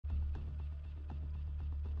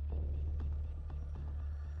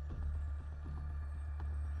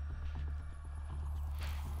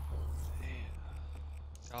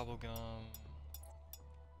Gobblegum.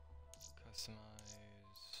 Customize.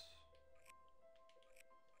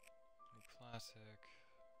 New classic.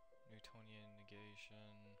 Newtonian negation.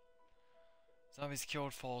 Zombies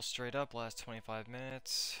killed fall straight up, last 25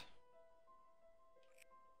 minutes.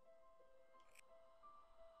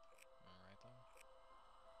 Alright then.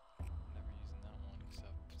 Never using that one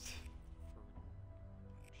except for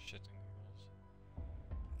shits and giggles.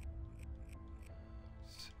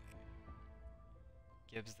 Let's see.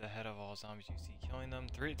 Gives the head of all zombies you see, killing them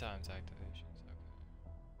 3 times activations. Okay.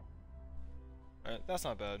 Alright, that's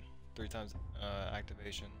not bad. 3 times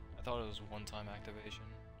activation. I thought it was 1-time activation.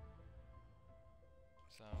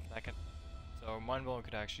 So that could, Mind Blow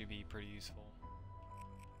could actually be pretty useful.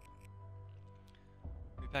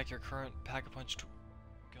 Repack your current Pack-a-Punch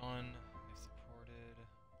gun if supported.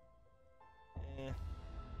 Kinda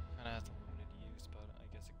has a limited use, but I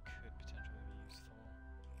guess it could potentially be useful.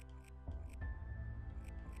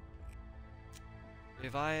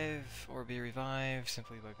 Revive or be revived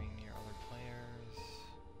simply by being near other players.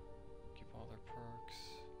 Keep all their perks.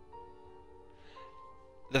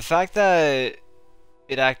 The fact that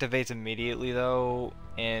it activates immediately though,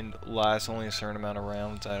 and lasts only a certain amount of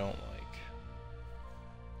rounds, I don't like.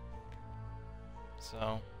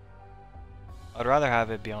 So, I'd rather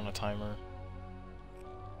have it be on a timer.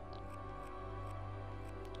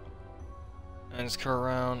 And its current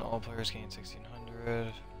round, all players gain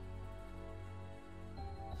 1600.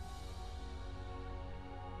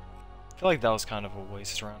 I feel like that was kind of a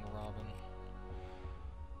waste round robin.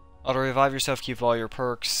 Auto revive yourself, keep all your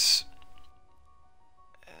perks.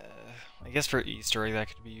 I guess for Easter egg that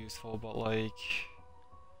could be useful, but like,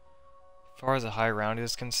 as far as a high round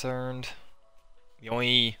is concerned, the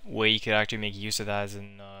only way you could actually make use of that is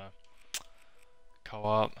in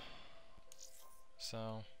co-op.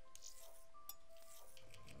 So.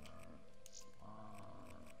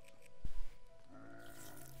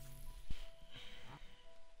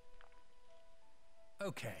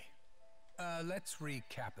 Okay, let's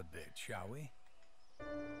recap a bit, shall we?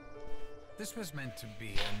 This was meant to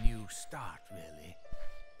be a new start, really.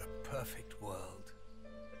 A perfect world.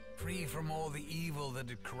 Free from all the evil that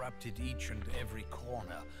had corrupted each and every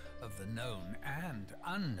corner of the known and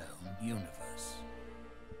unknown universe.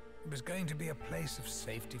 It was going to be a place of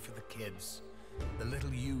safety for the kids, the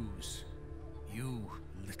little yous. You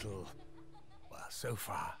little... well, so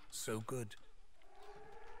far, so good.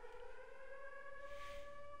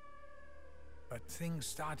 But things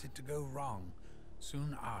started to go wrong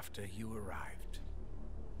soon after you arrived.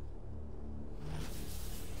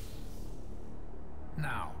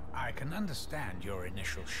 Now, I can understand your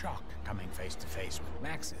initial shock coming face to face with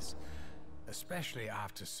Maxis, especially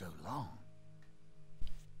after so long.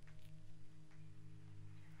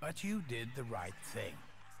 But you did the right thing.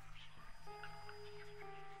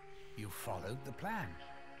 You followed the plan.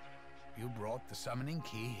 You brought the summoning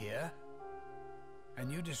key here,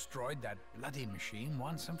 and you destroyed that bloody machine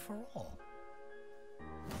once and for all.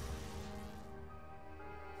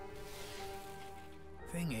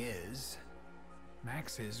 Thing is,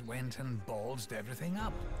 Maxis went and ballsed everything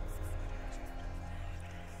up.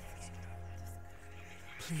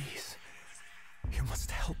 Please, you must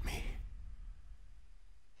help me.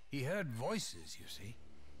 He heard voices, you see,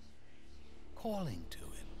 calling to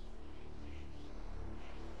him.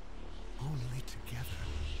 Only together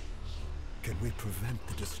can we prevent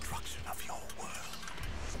the destruction of your world.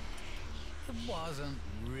 It wasn't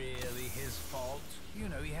really his fault. You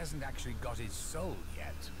know, he hasn't actually got his soul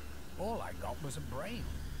yet. All I got was a brain.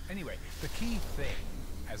 Anyway, the key thing,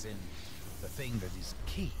 as in the thing that is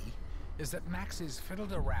key, is that Maxis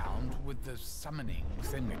fiddled around with the summoning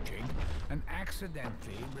thingamajig and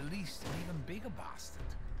accidentally released an even bigger bastard.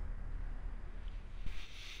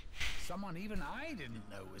 Someone even I didn't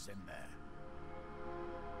know was in there.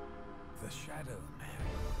 The Shadow Man.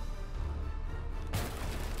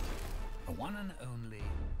 The one and only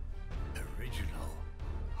original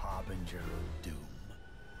Harbinger of Doom.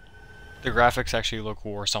 The graphics actually look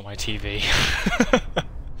worse on my TV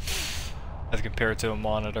as compared to a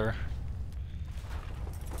monitor.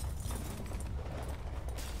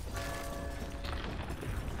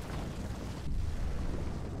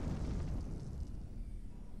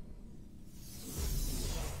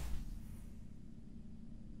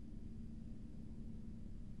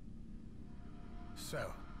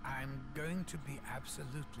 So, I'm going to be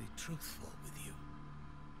absolutely truthful with you.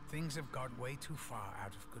 Things have got way too far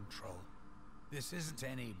out of control. This isn't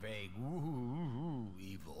any vague woo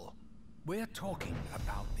evil. We're talking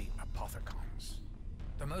about the Apothicons,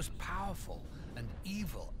 the most powerful and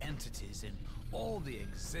evil entities in all the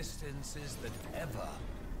existences that have ever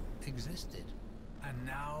existed. And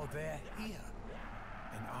now they're here,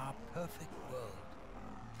 in our perfect world.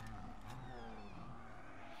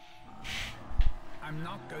 I'm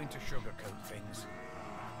not going to sugarcoat things.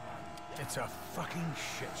 It's a fucking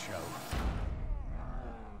shit show.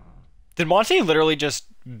 Did Monty literally just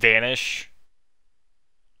vanish?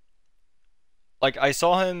 Like, I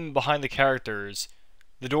saw him behind the characters,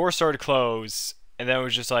 the door started to close, and then it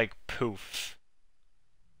was just like, poof.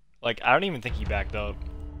 Like, I don't even think he backed up.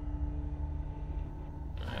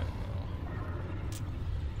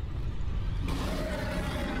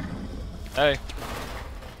 Hey.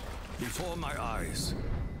 Before my eyes,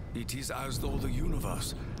 it is as though the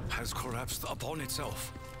universe has collapsed upon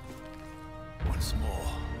itself. Once more,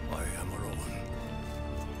 I am alone.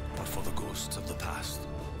 But for the ghosts of the past.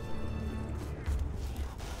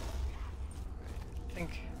 I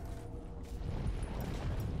think...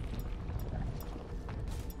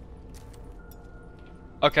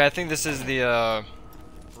 Okay, I think this is the,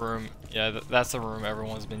 room. Yeah, that's the room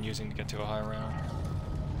everyone's been using to get to a high round.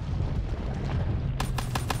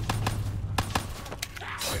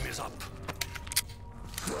 Time is up.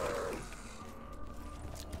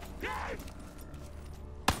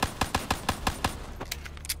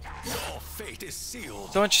 Your fate is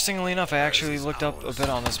sealed. So interestingly enough, I actually looked up a bit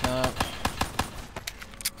on this map.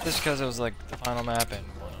 Just because it was like the final map and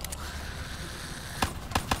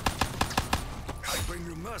I bring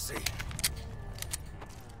you mercy.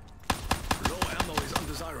 Low ammo is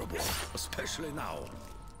undesirable, especially now.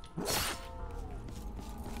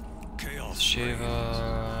 Chaos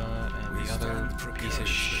Shiva and We the other stand piece of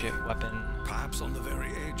shit precariously, weapon. perhaps on the very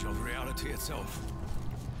edge of reality itself.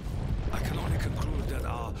 I can only conclude that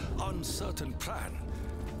our uncertain plan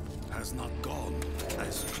has not gone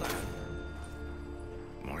as planned.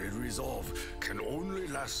 My resolve can only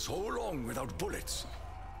last so long without bullets.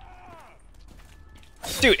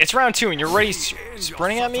 Dude, it's round 2 and you're already We end your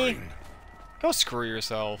sprinting at me? suffering. Go screw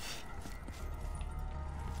yourself.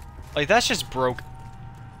 Like, that's just broke.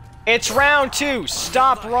 It's round 2!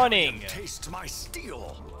 Stop running! Taste my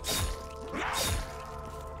steel.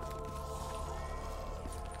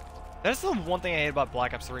 That's the one thing I hate about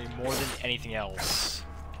Black Ops 3 more than anything else.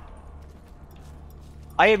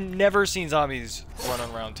 I have never seen zombies run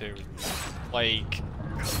on round 2. Like,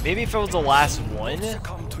 maybe if it was the last one,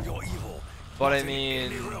 Succumb to your evil. but I Not in any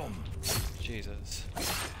mean, realm. Jesus.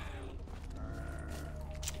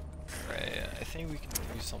 Right, I think we can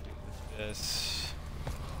do something with this.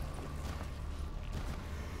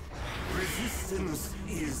 Resistance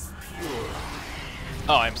is pure.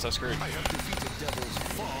 Oh, I'm so screwed. I have defeated devils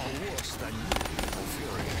far worse than you, evil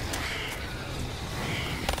fury.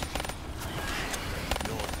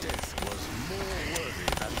 Your death was more worthy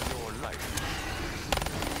than your life.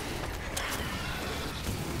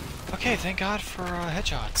 Okay, thank God for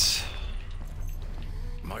headshots.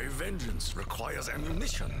 My vengeance requires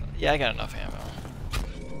ammunition. Yeah, I got enough ammo.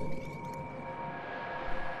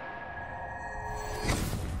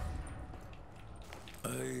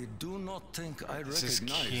 I do not think I This is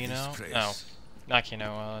recognize Kino? this place. No, not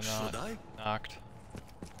Kino, Should I? Knocked.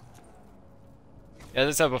 Yeah, as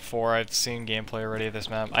I said before, I've seen gameplay already of this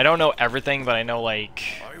map. I don't know everything, but I know, like,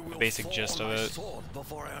 I the will basic fall gist on of my it. sword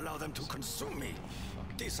before I allow them to consume me.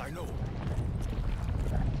 This I know.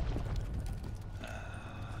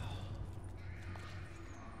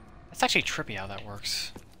 It's actually trippy how that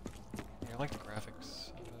works. I like the graphics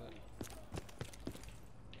of it.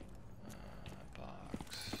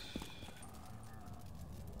 Box.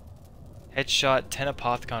 Headshot, 10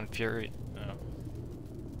 Apothicon Fury. Oh.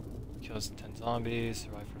 Kills 10 zombies,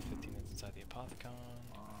 survive for 15 minutes inside the Apothicon.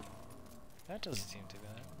 That doesn't seem too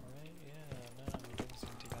bad, right? Yeah, no, it doesn't seem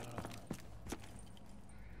too bad at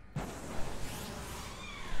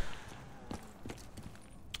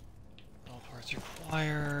all. All parts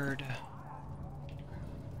required.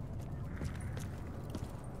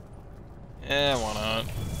 Yeah, why not?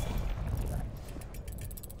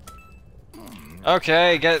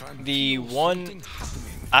 Okay, get the one Something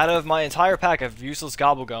happening. out of my entire pack of useless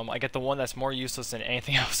gobblegum. I get the one that's more useless than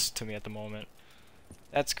anything else to me at the moment.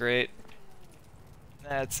 That's great.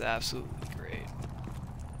 That's absolutely great.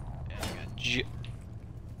 And I got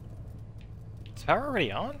is power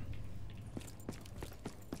already on?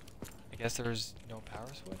 I guess there's no power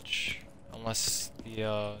switch. Unless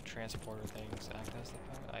the transporter things act as the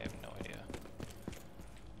power. I have no idea.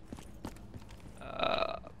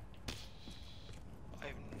 I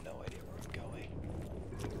have no idea where I'm going.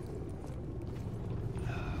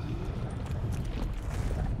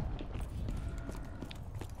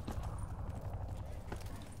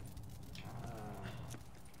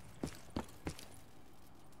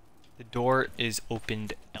 The door is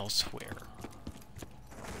opened elsewhere.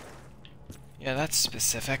 Yeah, that's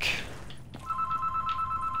specific.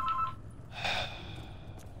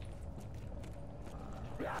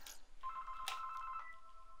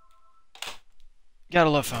 Gotta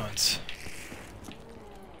love phones.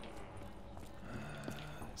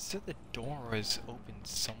 Said the door is open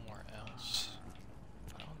somewhere else.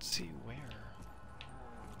 I don't see where.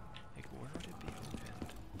 Like, where would it be opened?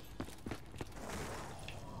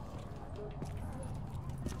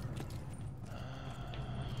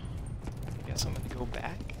 I guess I'm gonna go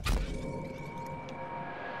back.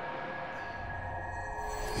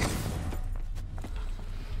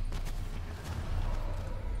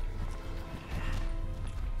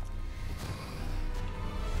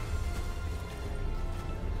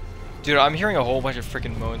 Dude, I'm hearing a whole bunch of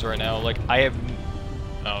freaking moans right now. Like, I have...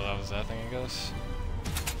 Oh, that was that thing, I guess.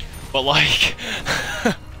 But, like...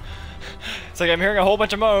 it's like I'm hearing a whole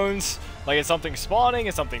bunch of moans. Like, is something spawning?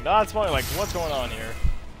 Is something not spawning? Like, what's going on here?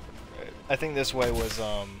 I think this way was,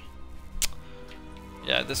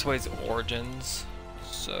 yeah, this way's Origins.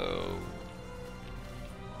 So...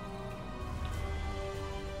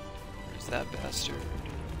 Where's that bastard?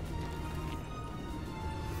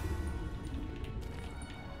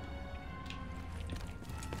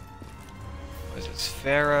 What is this?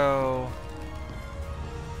 Pharaoh.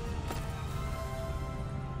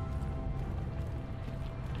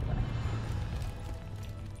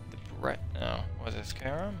 The Brett. No. What is this?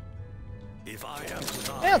 Karam? If I am to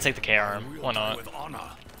die, Yeah, I'll take the Karam. I will Why die not? with honor.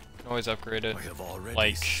 Can always upgrade it. I have already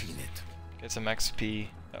Like, seen it. get some XP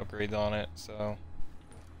upgrades on it, so.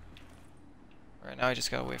 Right now I just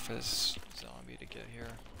gotta wait for this zombie to get here.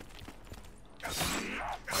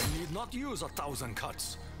 I need not use 1,000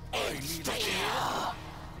 cuts. I need a...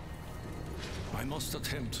 I must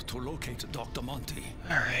attempt to locate Dr. Monty.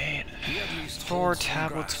 Alright. He at least 4 holds some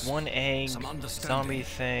tablets, grasp, 1 egg, some understanding zombie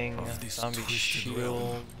thing, of this zombie twisted shield.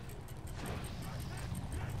 realm.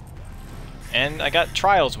 And I got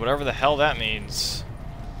trials, whatever the hell that means.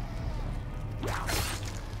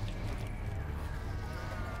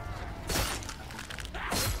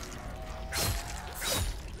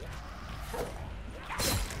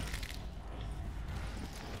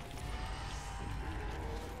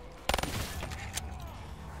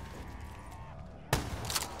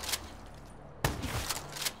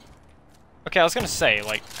 Okay, I was gonna say,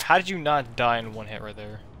 like, how did you not die in one hit right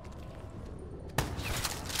there?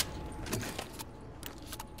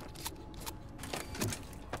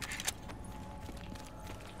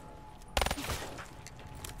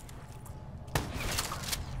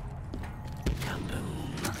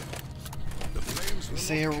 The flames will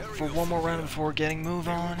Stay here not carry for you one more further. round before getting move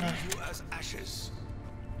They will on. leave you as ashes.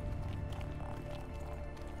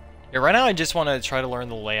 Yeah, right now I just want to try to learn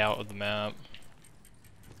the layout of the map.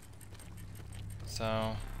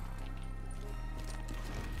 So...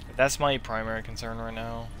 that's my primary concern right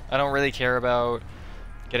now. I don't really care about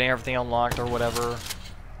getting everything unlocked or whatever.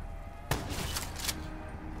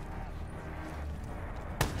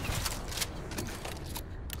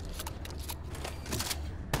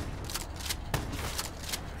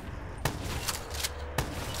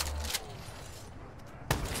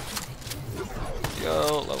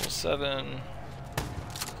 Go, level 7.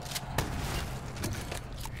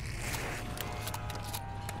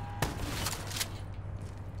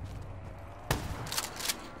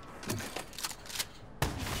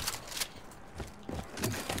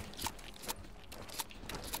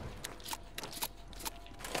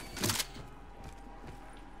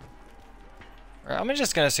 I'm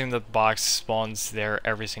just gonna assume the box spawns there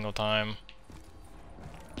every single time.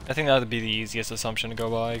 I think that would be the easiest assumption to go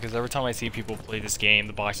by, because every time I see people play this game,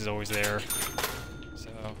 the box is always there. So...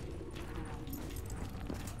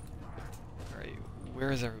 alright,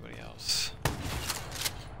 where is everybody else?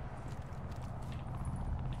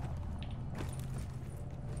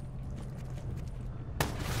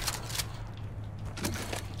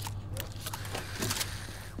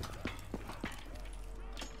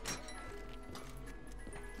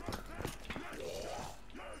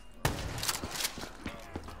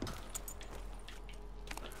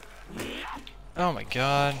 Oh my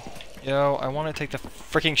god. Yo, I want to take the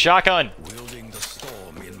freaking shotgun! Wielding the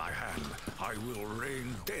storm in my hand, I will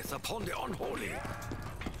rain death upon the unholy.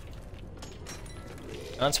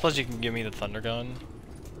 I don't suppose you can give me the thunder gun.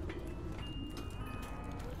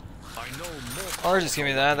 I know more Or just give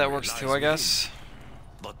me that, that works too, I guess.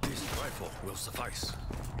 but this rifle will suffice.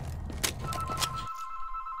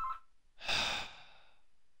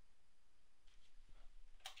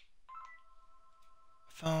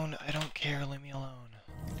 Phone, I don't care, leave me alone.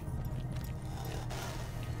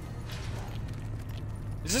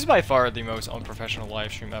 This is by far the most unprofessional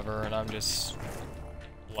live stream ever, and I'm just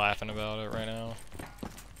laughing about it right now.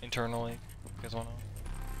 Internally. You guys wanna?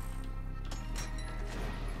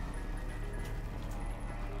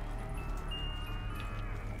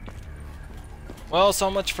 Well,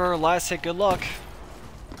 so much for last hit, good luck.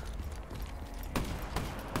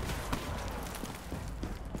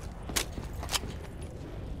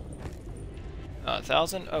 A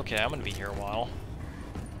 1,000? Okay, I'm gonna be here a while.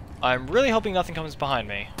 I'm really hoping nothing comes behind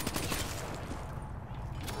me.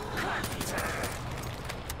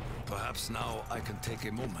 Perhaps now I can take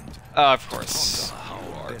a moment. Of course. Ponder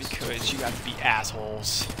You how are, best because to you got to be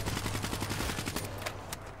assholes.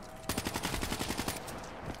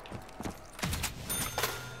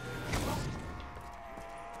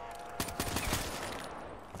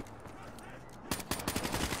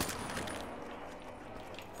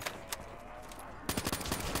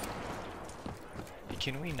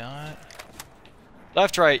 Can we not?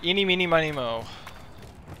 Left, right, eeny, meeny, miny, mo.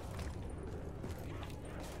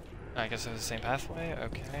 I guess it's the same pathway?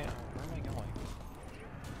 Okay, where am I going?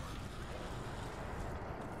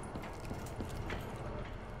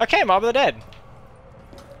 Okay, Mob of the Dead!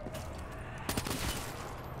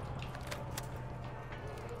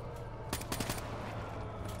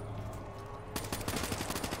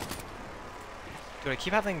 Dude, I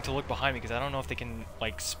keep having to look behind me because I don't know if they can,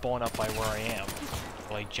 like, spawn up by where I am.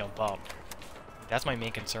 Or, like, jump up. That's my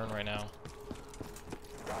main concern right now.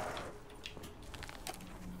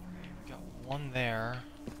 Got one there.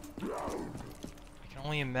 I can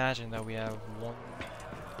only imagine that we have one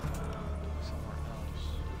somewhere else.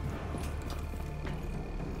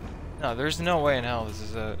 No, there's no way in hell this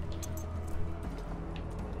is it.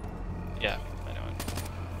 Yeah, I know it.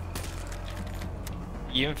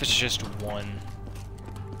 Even if it's just one.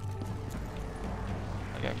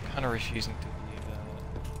 Like, I'm kind of refusing to believe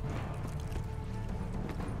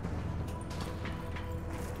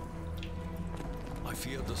that. I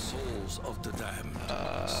fear the souls of the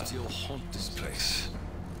damned still haunt this place.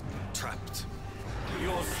 Trapped.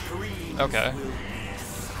 Your screams Okay. will be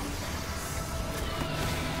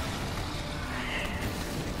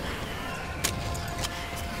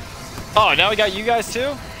Oh, now we got you guys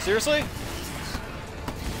too? Seriously?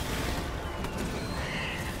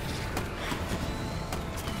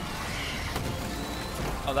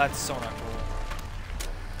 Oh, that's so not cool.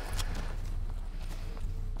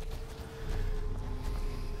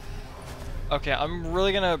 Okay, I'm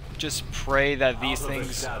really gonna just pray that these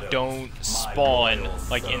things don't spawn,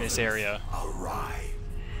 like, in this area. arrive.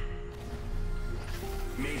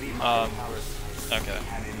 Maybe Okay.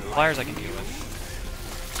 Pliers I can deal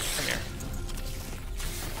with. Come here.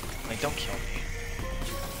 Like, don't kill me.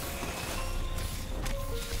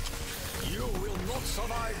 You will not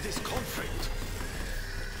survive this conflict.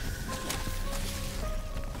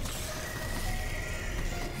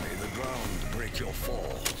 May the ground break your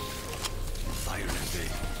fall. Violently.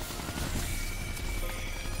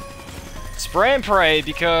 Spray and pray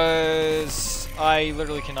because I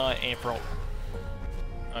literally cannot aim pro.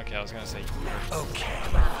 Okay, I was gonna say. Okay,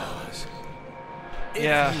 fellas. If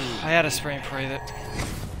Yeah, you- I had a spray and pray that.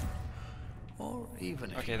 Or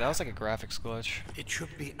even if Okay, you that was like a graphics glitch. it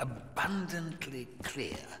should be abundantly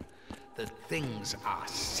clear that things are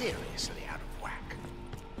seriously out of whack.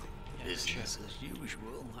 Business as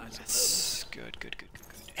usual, I suppose. It's good, good, good, good,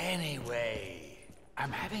 good. Anyway,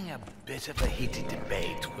 I'm having a bit of a heated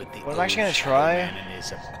debate with the What I'm actually old gonna try- shadow man and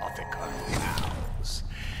his apothecary pals.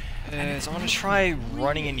 Is I'm gonna try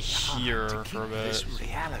running in here To for a keep bit. this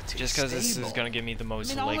reality Just because this is stable. gonna give me the I most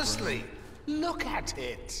mean, leg room. honestly, look at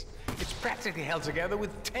it. It's practically held together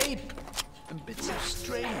with tape and bits of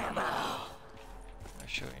string.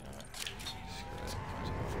 Actually, you know what?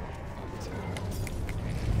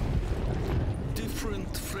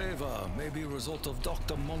 Different flavor may be a result of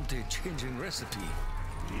Dr. Monte changing recipe.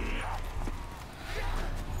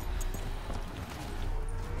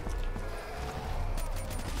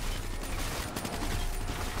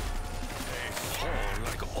 They fall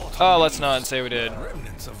like autumn Oh, let's not leaves, say we did.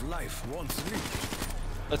 remnants of life once lived.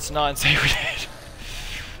 Let's not say we did.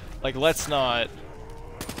 Like, let's not.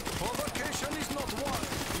 Provocation is not one,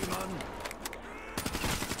 human.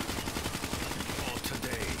 For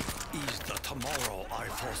today is the tomorrow I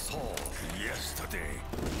foresaw yesterday.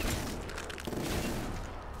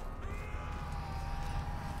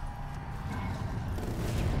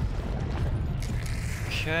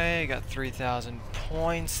 Okay, got 3,000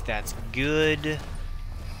 points. That's good.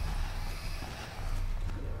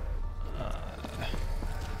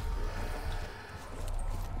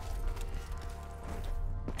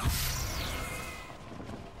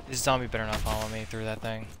 This zombie better not follow me through that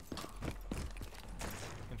thing.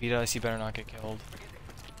 If he does, he better not get killed.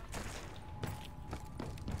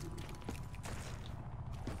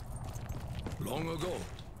 Long ago,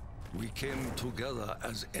 we came together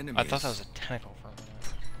as enemies. I thought that was a tentacle for a minute.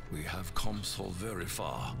 We have come so very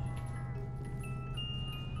far.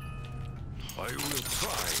 I will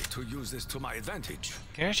try to use this to my advantage.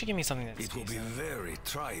 Can you actually give me something that's It will be decent? very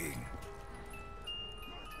trying.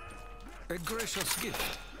 A gracious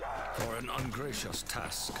gift for an ungracious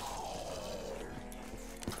task.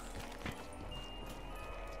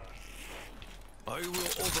 I will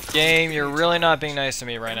overcome. Game, you're really not being nice to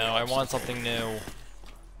me right now. I want something new.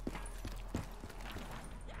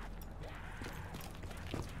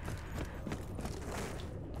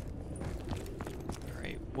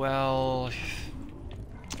 Alright, well...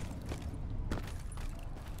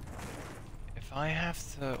 If I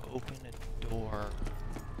have to open a door...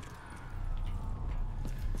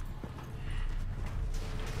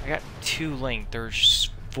 I got 2 linked. There's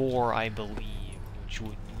 4, I believe, which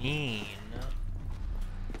would mean...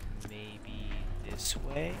 this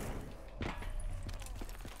way?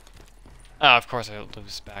 Ah, of course I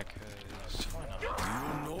lose back, cause why not? Do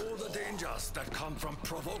you know the dangers that come from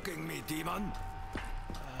provoking me, demon?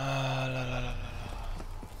 La, la, la, la.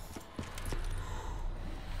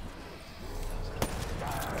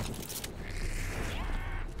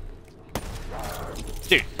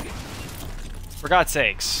 Dude, for God's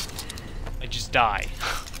sakes, I just die.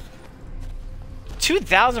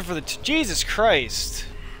 2,000 for the Jesus Christ.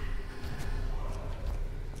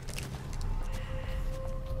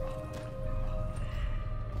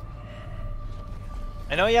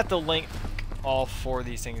 I know you have to link all 4 of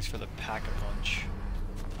these things for the Pack-a-Punch.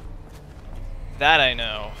 That I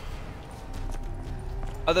know.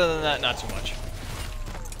 Other than that, not too much.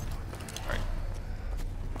 Alright.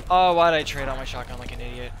 Oh, why did I trade out my shotgun like an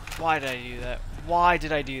idiot? Why did I do that? Why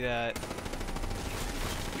did I do that?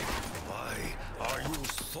 Why are you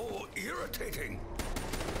so irritating?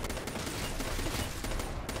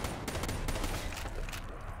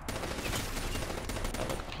 I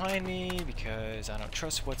look behind me because I don't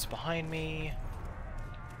trust what's behind me.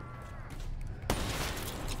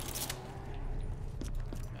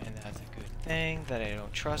 And that's a good thing that I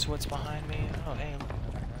don't trust what's behind me. Oh, hey, look.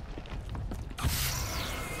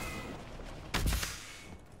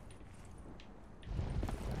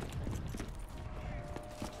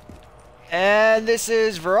 And this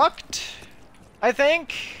is Verrucht, I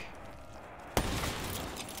think.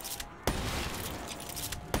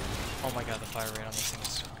 Oh my god, the fire rate on this thing is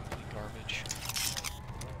so complete garbage.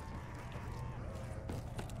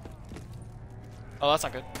 Oh, that's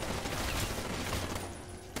not good.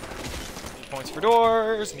 Need points for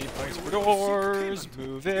doors, need points for doors,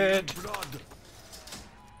 move it. Blood.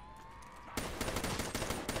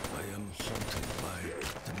 I am haunted by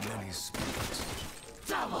the many spirits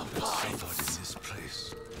that suffered in this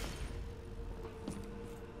place.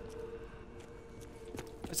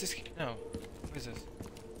 What's this? No. What is this?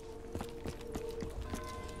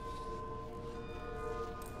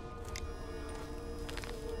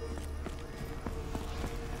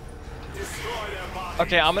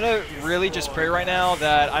 Okay, I'm gonna really just pray right now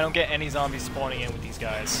that I don't get any zombies spawning in with these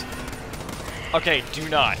guys. Okay, do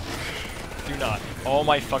not. Do not. Oh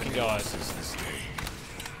my fucking god.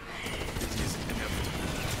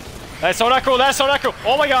 That's so not cool, that's so not cool.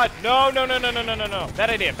 Oh my god. No, no, no, no, no, no, no, no. Bad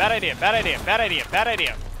idea, bad idea, bad idea, bad idea, bad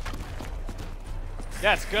idea.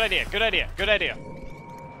 Yes, good idea, good idea, good idea.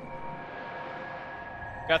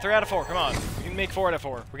 Got 3 out of 4, come on. We can make 4 out of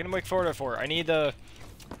 4. We're gonna make 4 out of 4. I need the...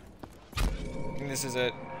 I think this is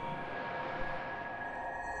it.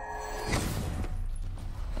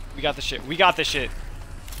 We got the shit. We got this shit.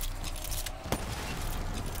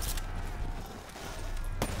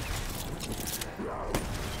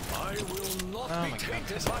 I will not be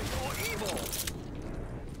tainted by your evil.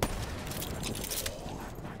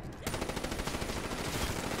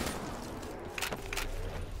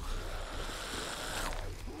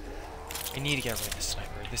 I need to get rid of the sniper.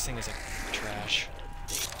 This thing is like trash.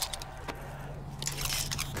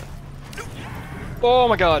 Oh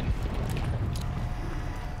my god.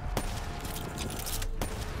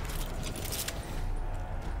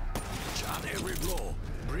 And every blow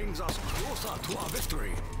brings us closer to our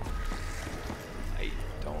victory. I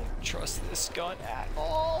don't trust this gun at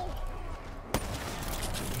all.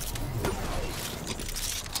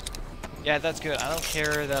 Yeah, that's good. I don't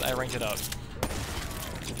care that I ranked it up.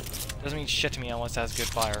 Doesn't mean shit to me unless it has good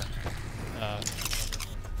fire.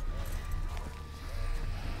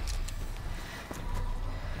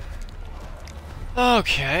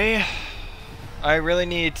 Okay. I really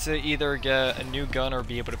need to either get a new gun or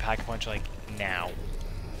be able to pack a punch like now.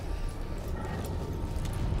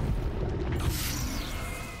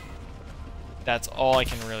 That's all I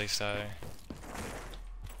can really say.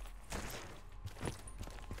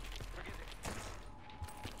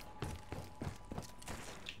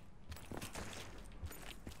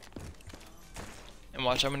 And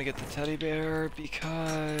watch, I'm gonna get the teddy bear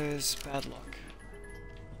because bad luck.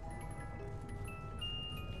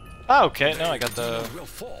 Oh, okay, no, I got the... will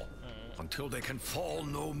fall until they can fall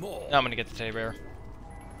no more. No, I'm gonna get the teddy bear.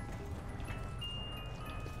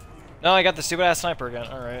 No, I got the stupid ass sniper again.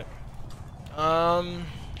 Alright.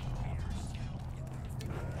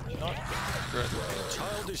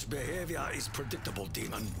 Childish behavior is predictable,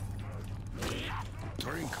 demon.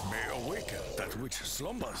 Drink may awaken that which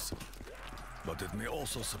slumbers, but it may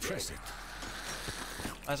also suppress it.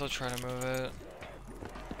 Might as well try to move it.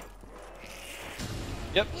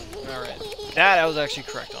 Yep. Alright. That I was actually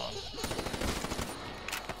correct on.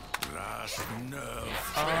 Last nerve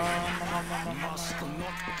thread must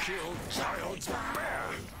not kill child's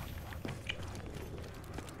bear.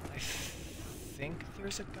 I think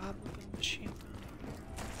there's a goblin machine.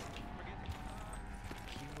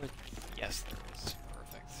 He would... Yes, there is.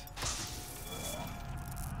 Perfect.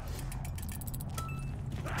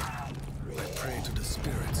 I pray to the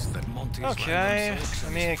spirits that Monty's Okay, random I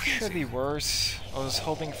selection mean, it is could be pleasing. worse. I was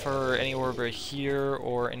hoping for anywhere over here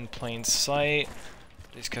or in plain sight,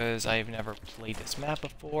 just because I've never played this map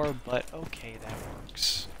before, but okay, that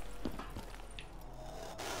works.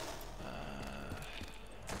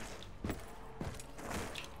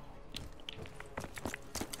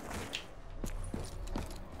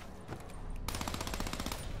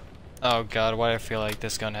 Oh god, why do I feel like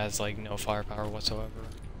this gun has like no firepower whatsoever?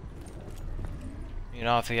 You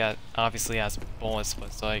know, if it obviously has bullets, but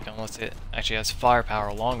it's like, unless it actually has firepower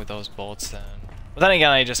along with those bullets, then... But then again,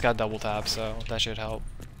 I just got double tap, so that should help.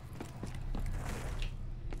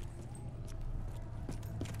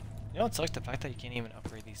 You know, it's like the fact that you can't even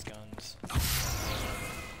upgrade these guns.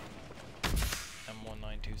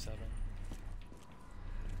 M1927.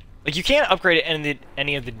 Like, you can't upgrade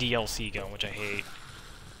any of the DLC gun, which I hate.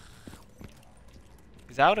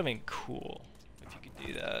 Because that would have been cool if you could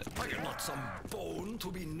do that. Are you not some bone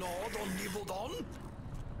to be gnawed or nibbled on?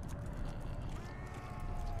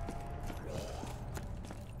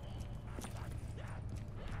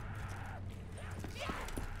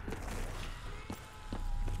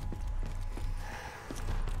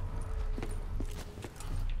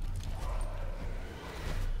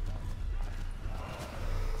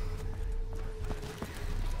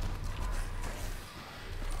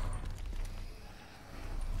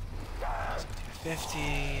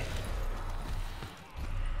 $50.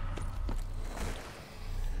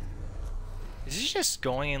 Is he just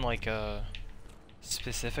going in like a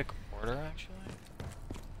specific order, actually?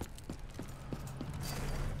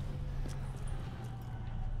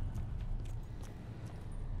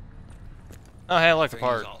 Oh, hey, I like the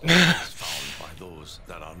part. Things are always found by those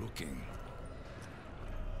that are looking.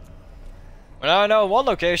 Well, now I know one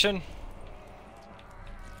location.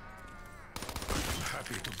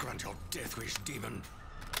 Happy to grant your death wish, demon.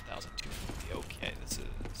 1,250. Okay, this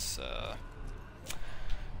is.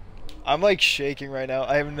 I'm like shaking right now.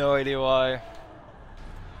 I have no idea why.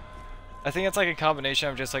 I think it's like a combination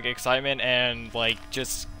of just like excitement and like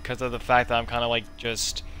just because of the fact that I'm kind of like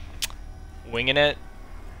just winging it.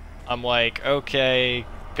 I'm like, okay,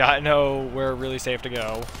 gotta know where really safe to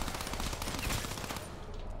go.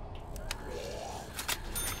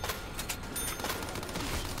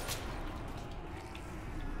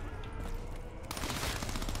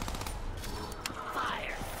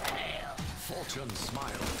 Fortune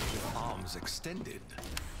smiled with arms extended.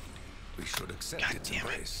 We should accept God its damn it.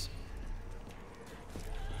 embrace.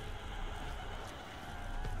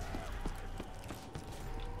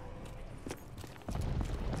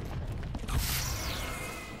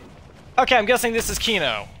 Okay, I'm guessing this is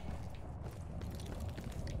Kino.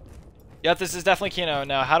 Yep, this is definitely Kino.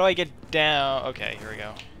 Now, how do I get down? Okay, here we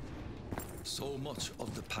go. So much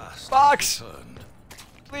of the past Fox! has returned.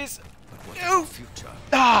 Please. But what No! of the future?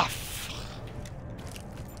 Ah! Fuck.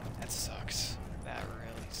 That sucks. That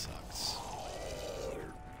really sucks.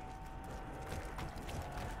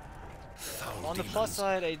 Foul On the demons. plus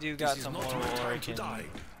side, I do got This is some not more my where I time to can die.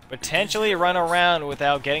 potentially run around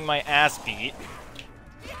without getting my ass beat.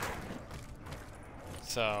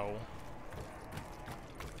 So...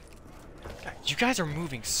 God, you guys are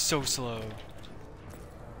moving so slow.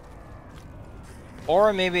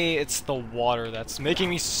 Or maybe it's the water that's making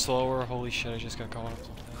me slower. Holy shit, I just got caught up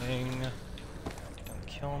something. Don't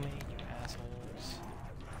kill me, you assholes.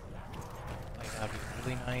 Like, that'd be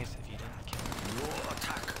really nice if you didn't kill me. Your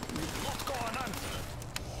attack will not go unanswered.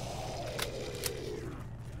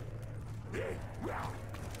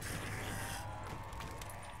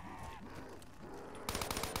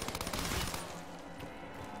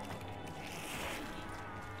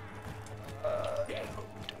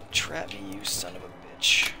 Trap me, you son of a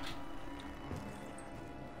bitch.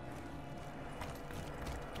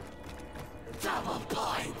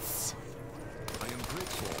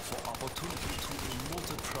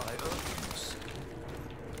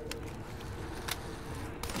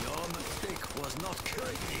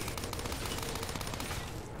 security.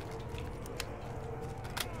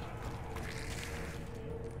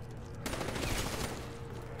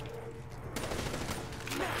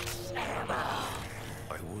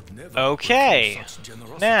 I would never Okay. refuse such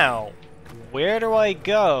generosity. Now, where do I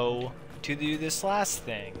go to do this last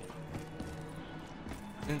thing?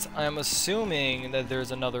 Since I'm assuming that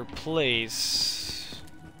there's another place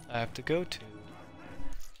I have to go to.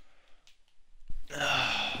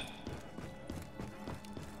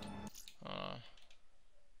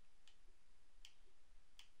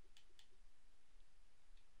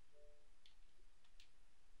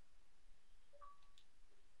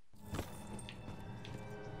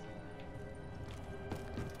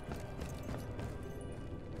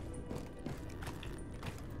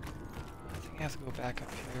 I have to go back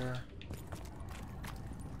up here.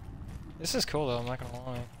 This is cool though, I'm not gonna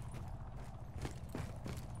lie.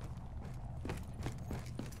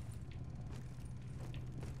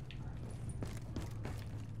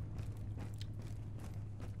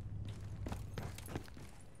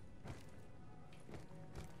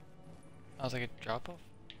 I was like a drop off?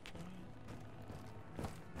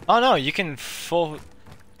 Oh no, you can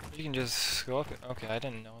just go up it. Okay, I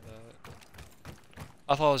didn't know that.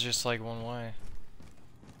 I thought it was just like one way.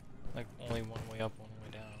 Like only one way up, one way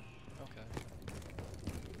down. Okay.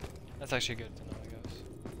 That's actually good to know, I guess.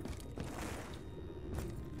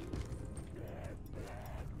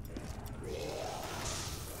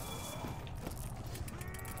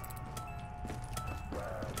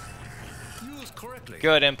 Used correctly.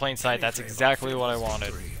 Good, in plain sight. That's exactly what I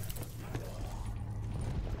wanted.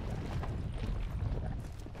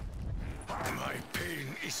 My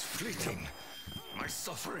pain is fleeting. My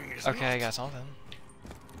suffering is Okay, I not. got something.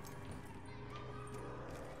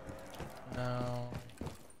 No.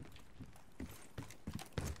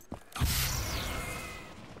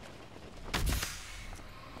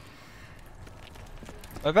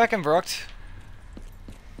 Am I back in Verrucht?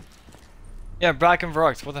 Yeah, back in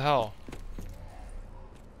Verrucht. What the hell?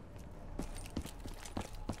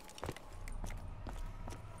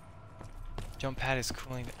 Jump pad is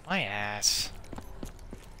cooling my ass.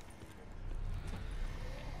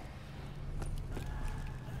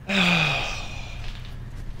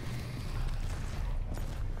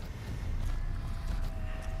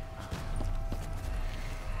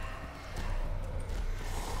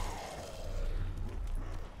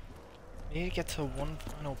 I need to get to one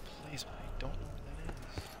final place, but I don't know where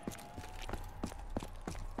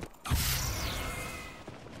that is.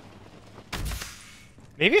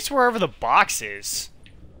 Maybe it's wherever the box is.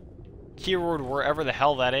 Keyword wherever the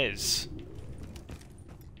hell that is.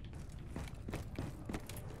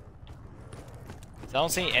 I don't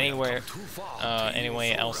see anywhere, any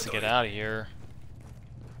way else to get out of here.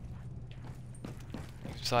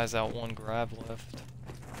 Besides that one grab lift.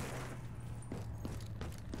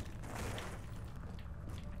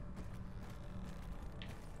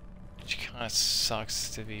 Which kinda sucks,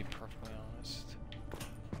 to be perfectly honest.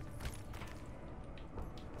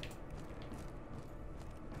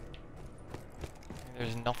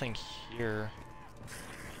 There's nothing here.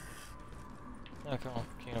 Oh, come on,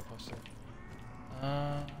 Kino poster.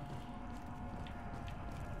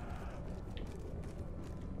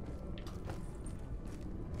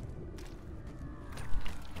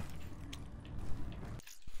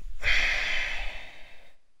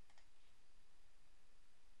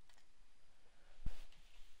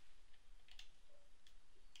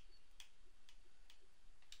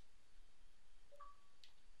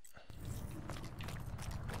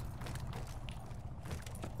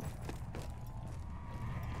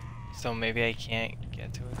 So maybe I can't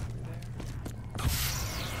get to it through there?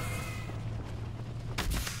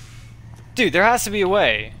 Dude, there has to be a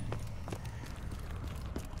way.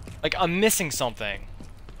 Like, I'm missing something.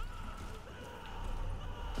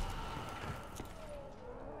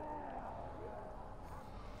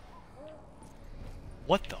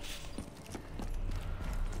 What the f...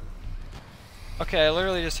 Okay, I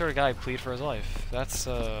literally just heard a guy plead for his life. That's,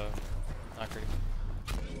 not great.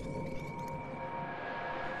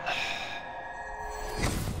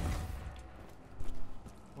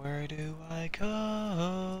 Where do I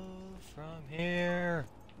go from here?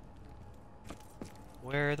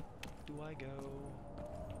 Where the f do I go?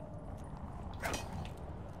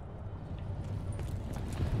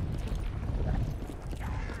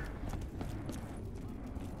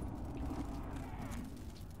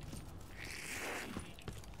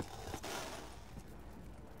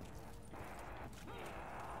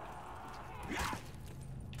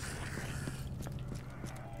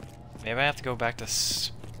 Maybe I have to go back to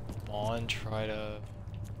spawn, try to...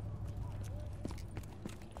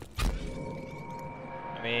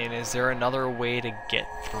 I mean, is there another way to get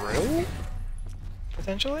through?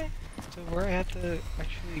 Potentially? To where I have to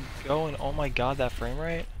actually go and oh my god, that frame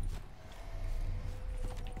rate?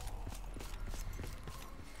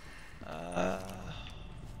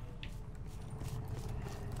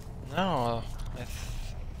 No.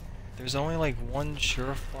 There's only like one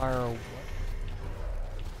surefire.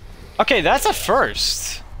 Okay, that's a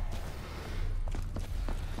first.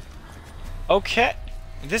 Okay.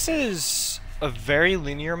 This is a very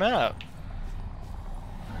linear map.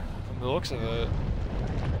 From the looks of it.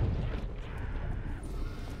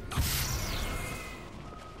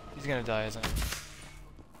 He's gonna die, isn't he?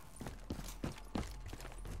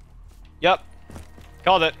 Yep.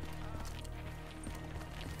 Called it.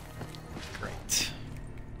 Great.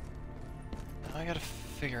 Now I gotta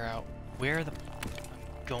figure out where the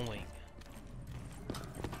I'm going.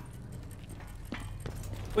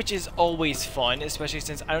 Which is always fun, especially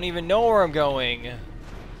since I don't even know where I'm going. Okay,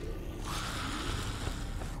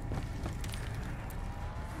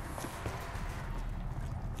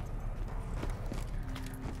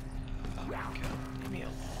 leave me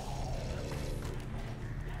alone.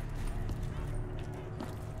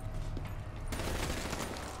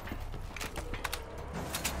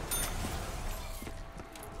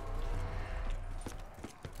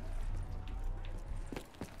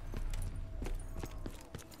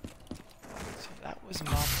 Was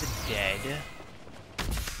Mob the Dead.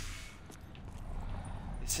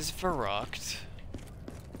 This is Verrucht.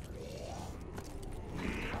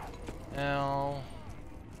 Now...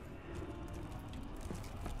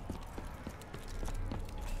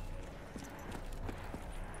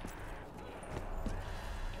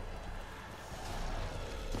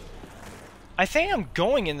 I think I'm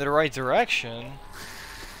going in the right direction.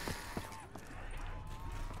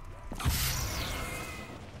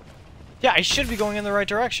 Yeah, I should be going in the right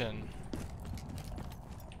direction.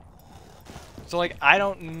 So, like, I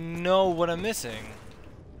don't know what I'm missing.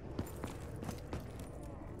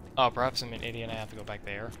 Oh, perhaps I'm an idiot and I have to go back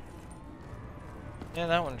there. Yeah,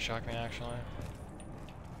 that wouldn't shock me, actually.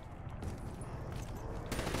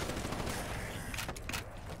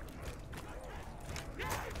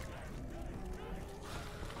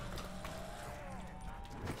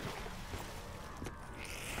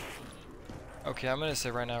 Okay, I'm gonna say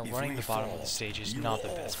right now, running the bottom of the stage is not the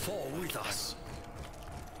best. With us.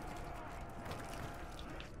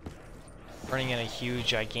 Running in a huge,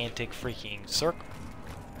 gigantic, freaking circle.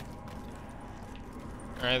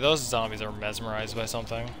 Alright, those zombies are mesmerized by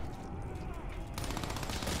something.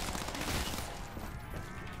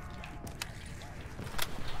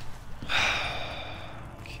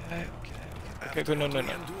 Okay, good, no.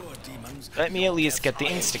 Let me at least get the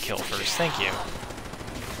insta-kill first, thank you.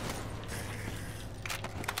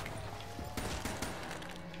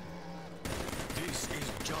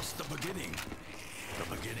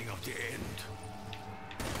 The beginning of the end.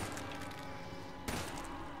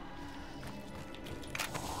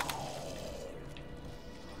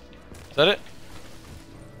 Is that it?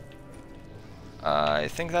 I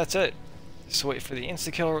think that's it. Just wait for the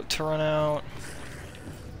insta-kill to run out.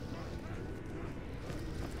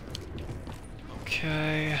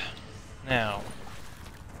 Okay. Now.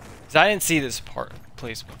 'Cause I didn't see this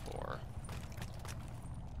place before.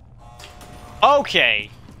 Okay!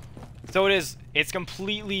 So it's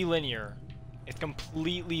completely linear. It's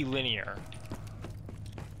completely linear.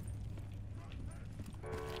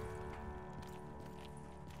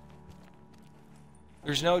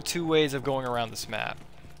 There's no two ways of going around this map.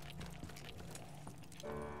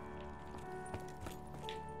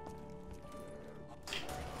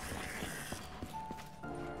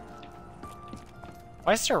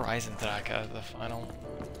 Why is there Horizon Track as the final?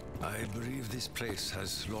 I believe this place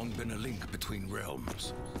has long been a link between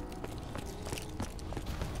realms.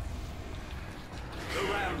 The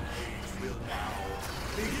rampage will now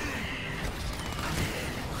begin.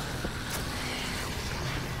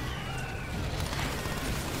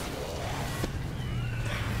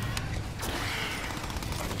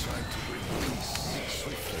 I tried to bring peace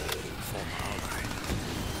swiftly from our line.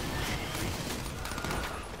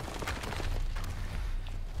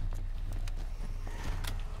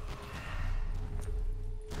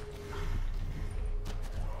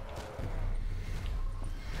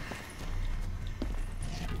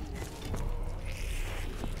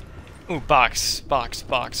 Ooh, box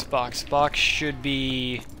should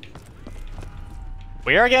be...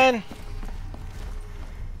 Where again?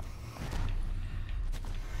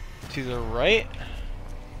 To the right?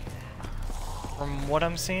 From what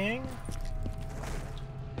I'm seeing?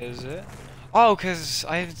 Is it? Oh, because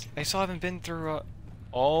I still haven't been through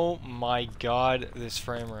oh my god, this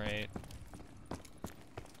frame rate.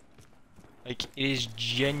 Like, it is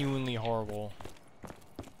genuinely horrible.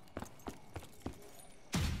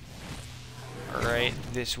 Alright,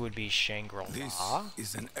 this would be Shangri-La. This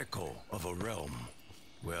is an echo of a realm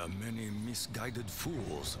where many misguided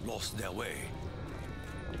fools lost their way.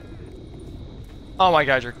 Oh my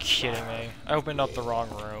god, you're kidding me. I opened up the wrong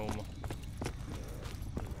room.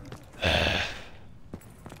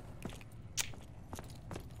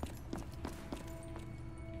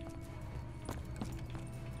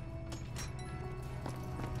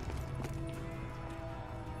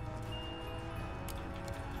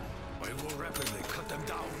 I will rapidly cut them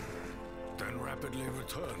down, then rapidly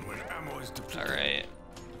return when ammo is depleted. Alright.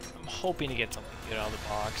 I'm hoping to get something good out of the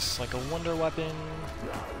box. Like a wonder weapon.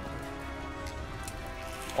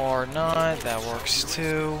 Or not, that works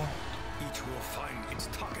too. Each will find its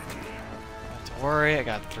target. Not to worry, I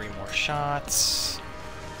got 3 more shots. I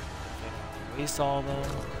don't have to waste all of them.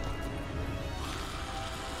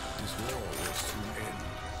 This war will soon end.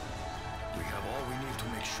 We have all we need to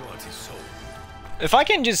make sure it is so. If I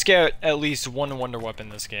can just get at least 1 wonder weapon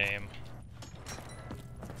this game.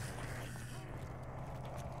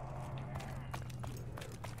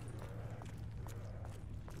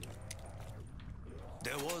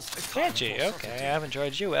 There was a time Banshee, for okay, I subtlety, haven't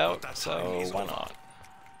tried you out, but that so time is why over. not?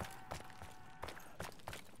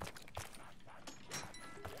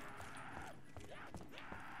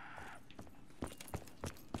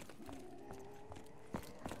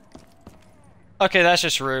 Okay, that's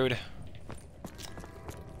just rude.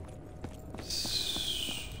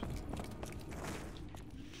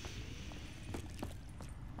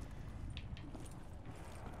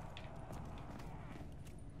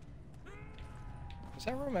 Was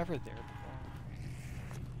that room ever there before?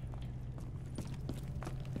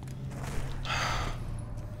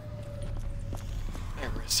 My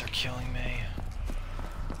wrists are killing me.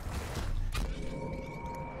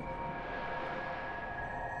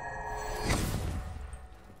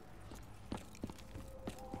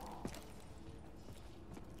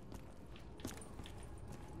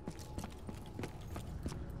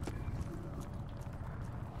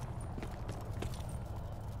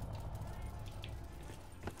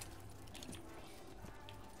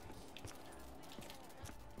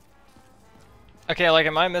 Okay, like,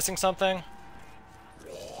 am I missing something?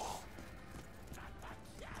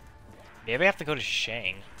 Maybe I have to go to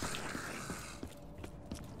Shang.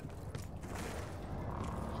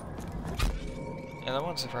 Yeah, that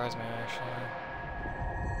won't surprise me, actually.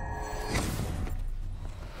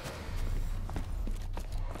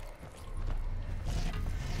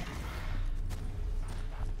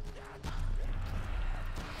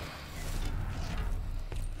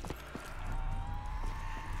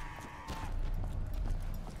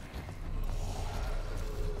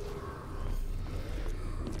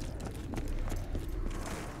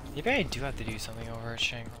 Maybe I do have to do something over at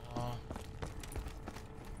Shangri-La.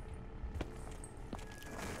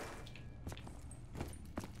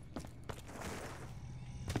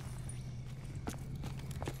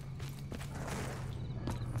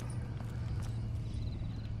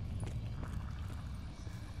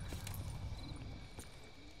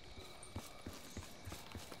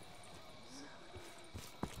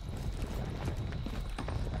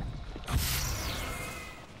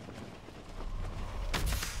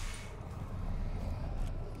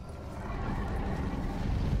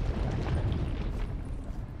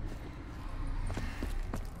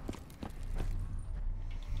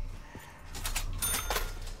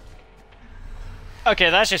 Okay,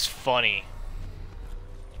 that's just funny.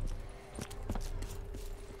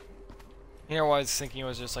 You know, I was thinking it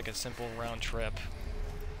was just like a simple round trip.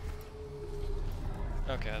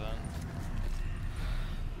 Okay, then.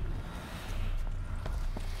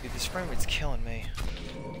 Dude, this frame rate's killing me.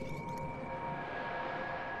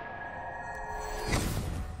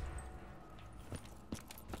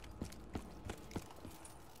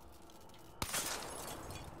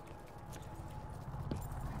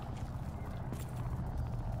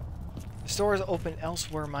 The store is open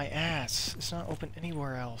elsewhere, my ass. It's not open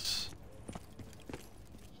anywhere else.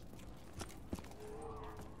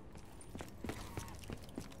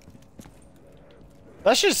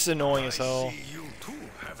 That's just annoying as hell. I see you too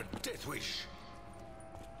have a death wish.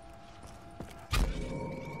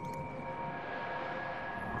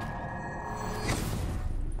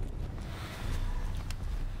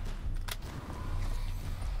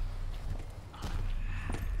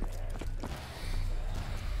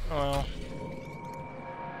 Well.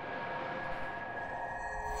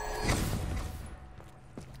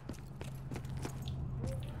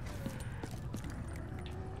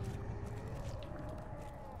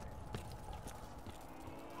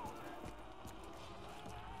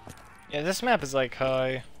 Yeah, this map is like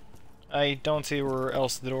high. I don't see where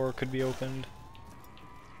else the door could be opened.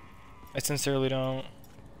 I sincerely don't.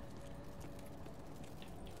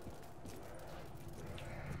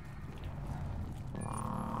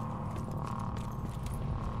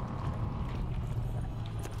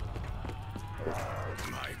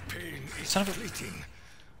 My pain is Son of a- fleeting.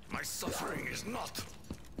 My suffering is not.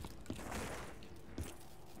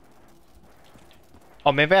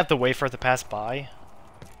 Oh, maybe I have to wait for it to pass by?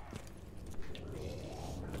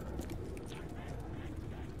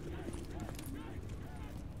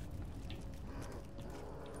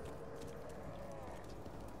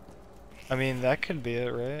 I mean, that could be it,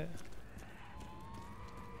 right?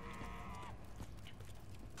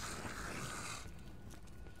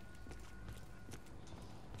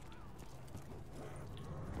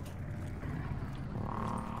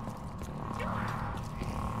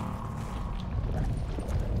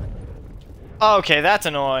 Okay, that's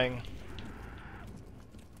annoying.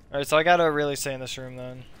 Alright, so I gotta really stay in this room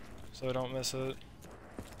then, so I don't miss it.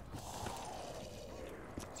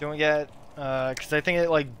 So you want to get, cause I think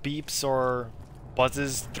it like beeps or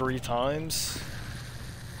buzzes 3 times.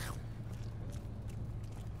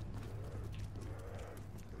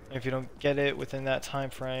 If you don't get it within that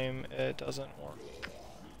time frame, it doesn't work.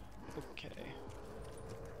 Okay.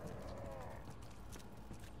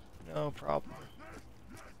 No problem.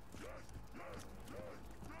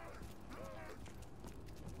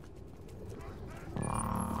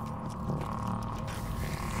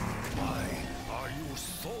 Why are you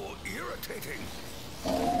so irritating?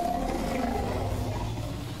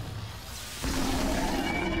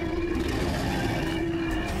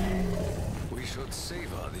 We should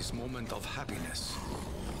savor this moment of happiness.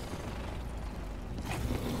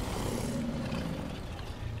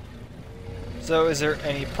 So is there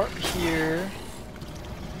any part here?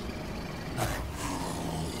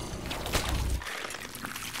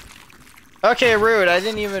 Okay, rude. I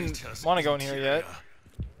didn't even want to go in here yet.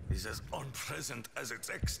 Is as unpleasant as its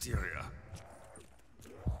exterior.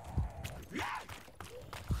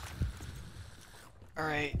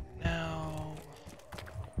 Alright, now...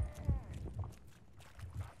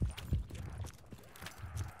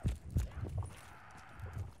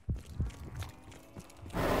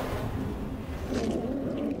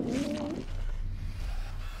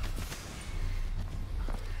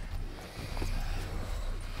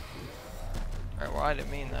 Alright, well, I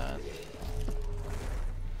didn't mean that.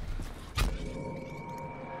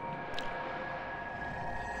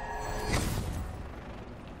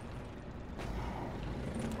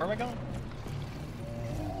 Where am I going?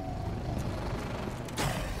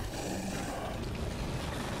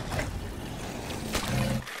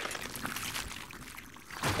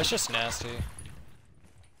 That's just nasty.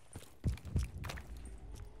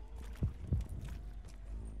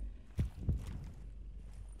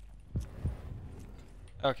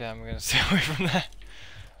 Okay, I'm gonna stay away from that.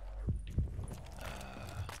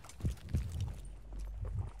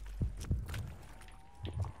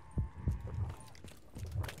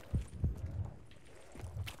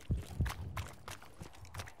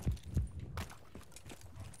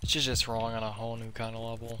 It's just wrong on a whole new kind of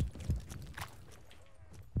level.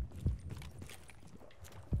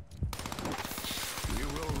 We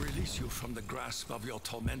will release you from the grasp of your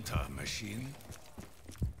tormentor, machine.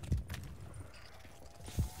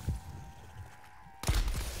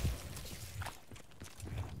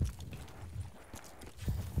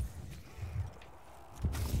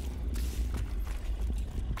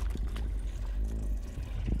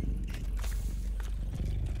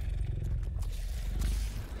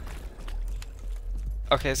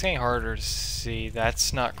 Okay, it's getting harder to see.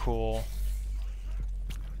 That's not cool.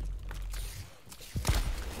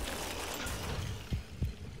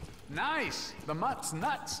 Nice! The mutt's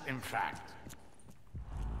nuts, in fact.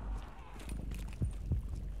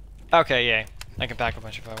 Okay, yay. I can pack a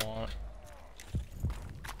bunch if I want.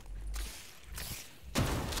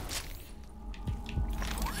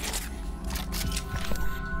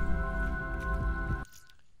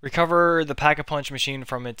 Recover the Pack-a-Punch machine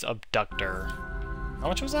from its abductor. How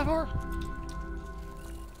much was that for?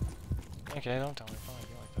 Okay, don't tell me. Fine,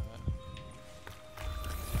 you like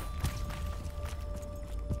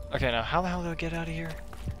that. Okay, now how the hell do I get out of here?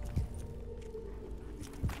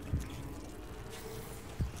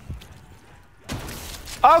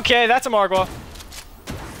 Okay, that's a Margwa.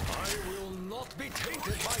 I will not be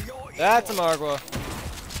tainted by your That's a evil. Margwa.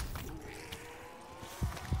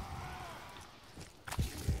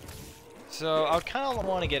 So I kind of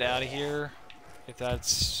want to get out of here, if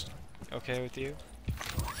that's okay with you.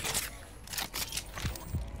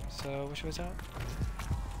 So which way is that?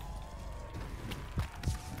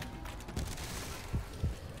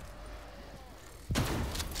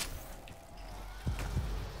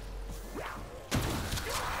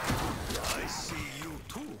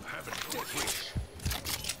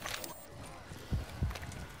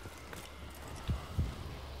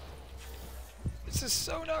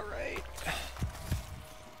 so not right.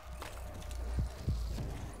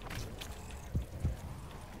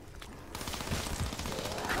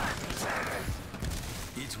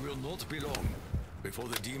 It will not be long before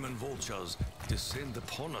the demon vultures descend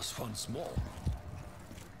upon us once more.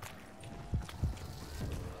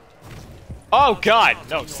 Oh god!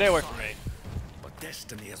 No, stay away from me. But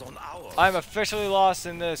destiny is on ours. I'm officially lost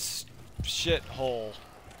in this shithole.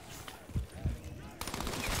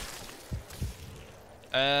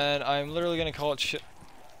 And I'm literally gonna call it shit.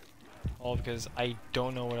 All because I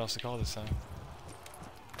don't know what else to call this thing.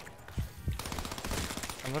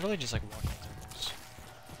 I'm literally just like walking through this.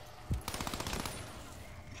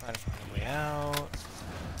 Trying to find a way out.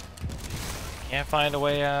 Can't find a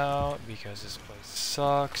way out because this place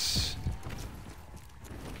sucks.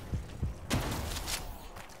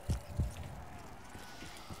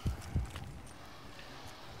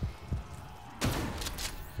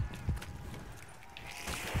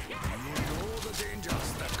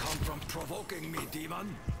 Provoking me,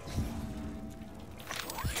 demon.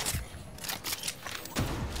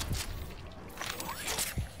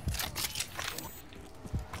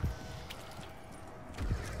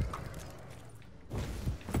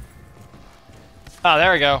 Oh,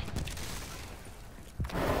 there we go.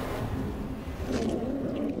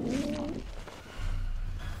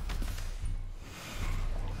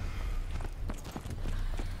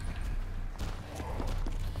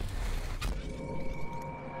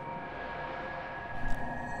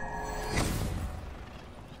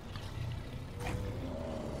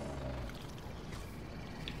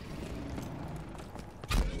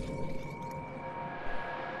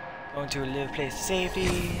 Going to a live place of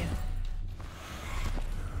safety.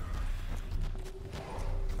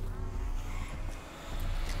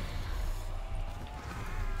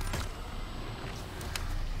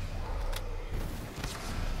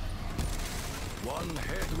 One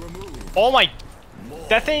head removed. Oh my! More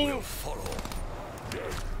That thing. will follow.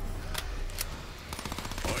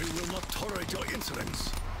 I will not tolerate your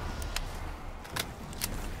insolence.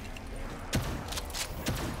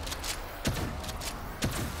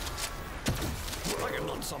 I am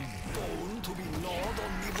not some bone to be gnawed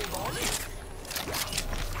on evil body.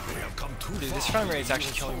 We have come too Dude, far. this frame rate is to actually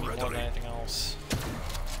use killing me more than rhetoric. anything else.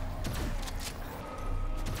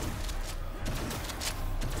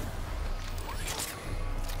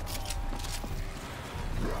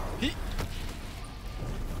 He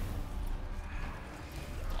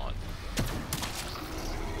on.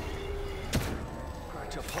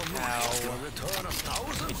 Scratch upon me. Ow. You'll return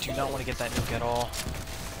 1,000. I do not want to get that nuke at all.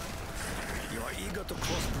 You are eager to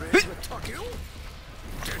cross bridge with Takio?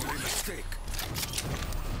 Deadly mistake.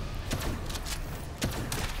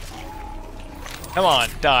 Come on,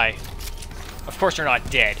 die. Of course you're not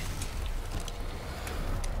dead.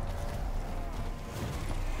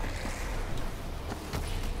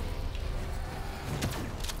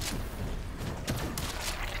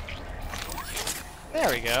 There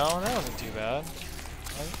we go. That wasn't too bad.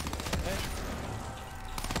 Okay.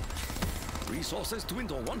 Resources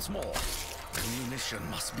dwindle once more. Ammunition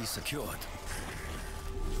must be secured.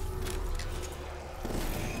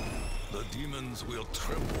 The demons will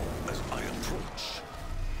tremble as I approach.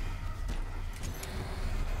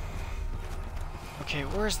 Okay,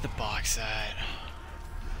 where's the box at?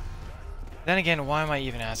 Then again, why am I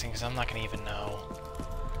even asking? Because I'm not going to even know.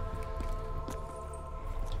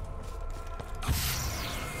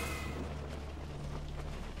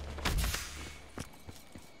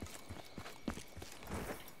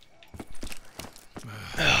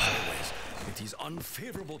 It is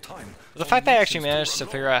unfavorable time. The fact that I actually managed to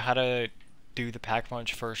figure out how to do the pack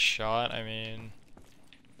punch first shot, I mean,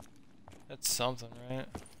 that's something, right?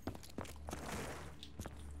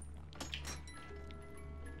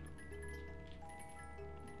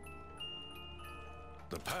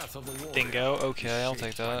 The path of the warrior Dingo, okay, is I'll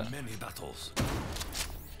shaped take by that. Many battles.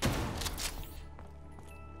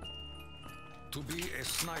 To be a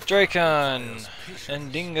sniper Dracon requires patience.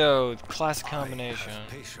 and Dingo, classic I combination. have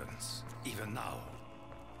patience, even now.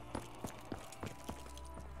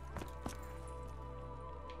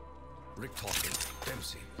 Rick talking,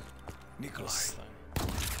 Dempsey, Nikolai. This thing.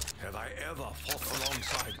 Have I ever fought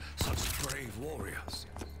alongside such brave warriors?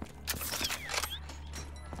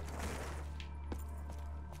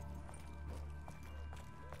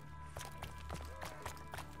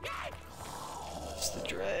 It's the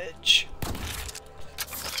dredge.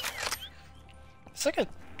 It's like a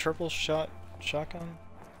triple shot shotgun.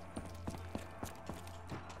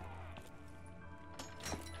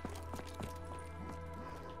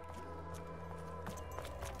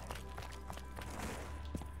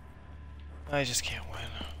 I just can't win.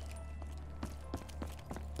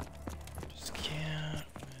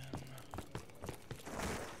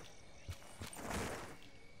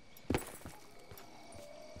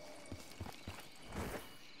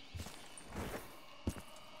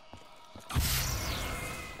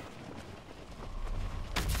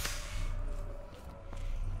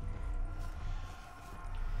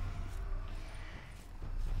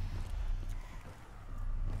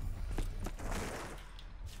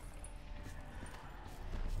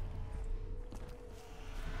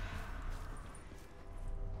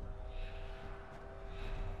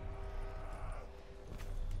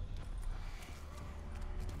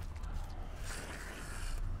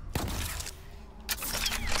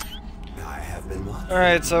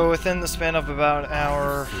 Alright, so within the span of about an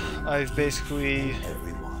hour, I've basically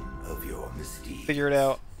Every one of your misdeeds. figured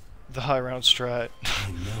out the high round strat.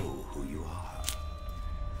 I know who you are.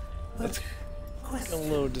 But a question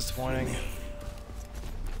little disappointing. remains.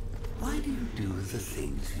 Why do you do the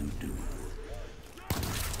things you do?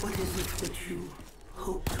 What is it that you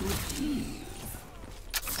hope to achieve?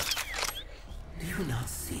 Do you not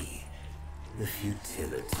see the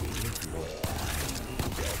futility of your tiny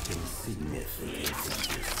yet insignificant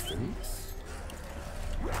existence?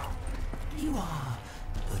 You are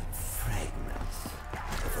but fragments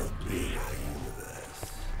of a bigger universe.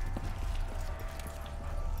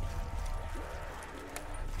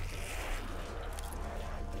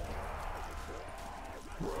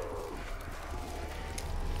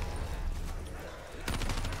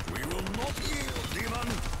 We will not yield, demon!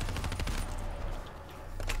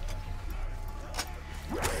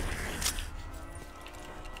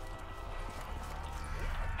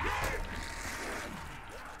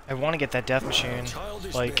 I want to get that death machine,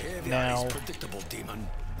 Childish like, behavior now. is predictable, demon.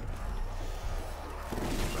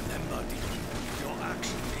 Remember, demon, your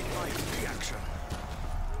action invites reaction.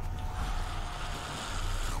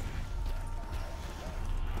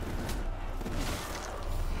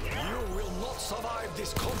 You will not survive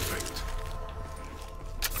this conflict.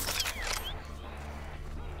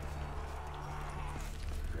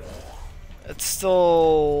 It's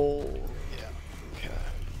still... yeah, okay.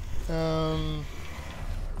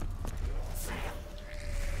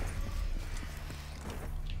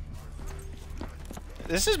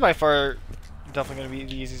 This is by far definitely going to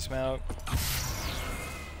be the easiest map.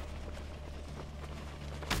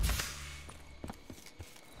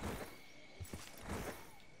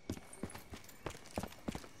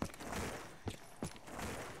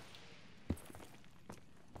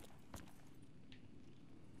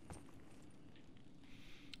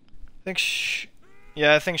 I think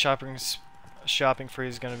yeah, I think shopping free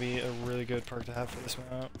is going to be a really good perk to have for this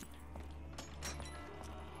map.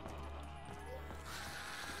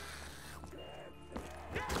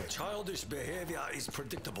 Childish behavior is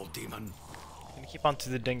predictable, demon. I'm gonna keep on to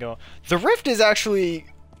the dingo. The rift is actually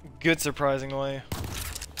good, surprisingly.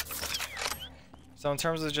 So in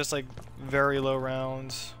terms of just like very low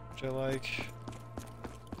rounds, which I like.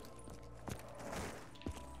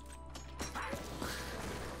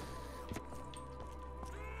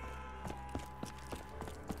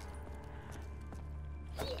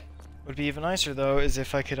 Would be even nicer though is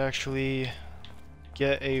if I could actually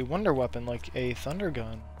get a wonder weapon like a thunder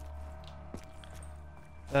gun.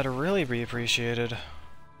 That'd really be appreciated.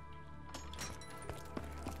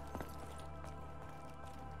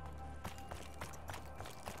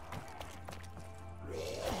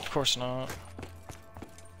 Of course not.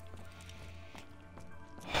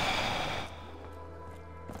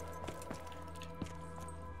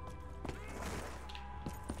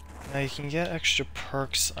 Now you can get extra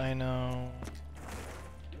perks, I know.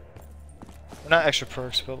 Well, not extra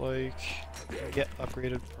perks, but like, you can get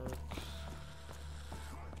upgraded perks.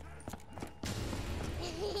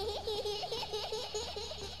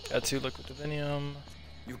 Got 2 liquid divinium.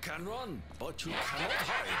 You can run, but you cannot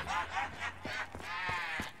hide.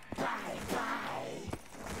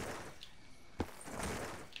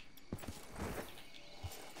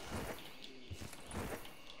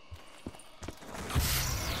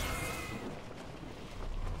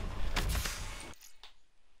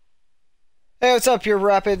 Hey, what's up, Pure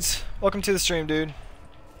Rapids? Welcome to the stream, dude.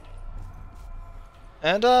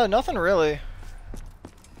 And, nothing really.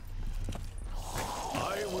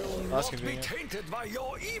 I will That's not be convenient. tainted by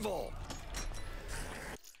your evil.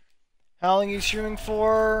 How long are you streaming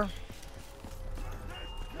for?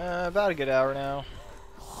 About a good hour now.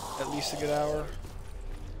 At least a good hour.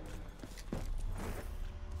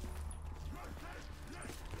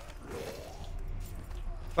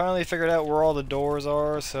 Finally figured out where all the doors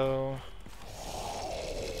are, so...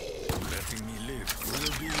 Letting me live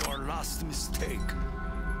will be your last mistake.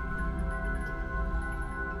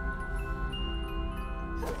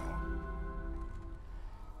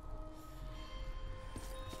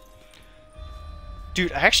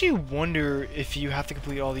 Dude, I actually wonder if you have to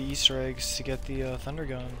complete all the Easter eggs to get the Thunder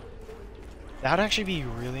Gun. That'd actually be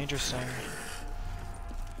really interesting.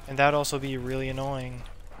 And that'd also be really annoying.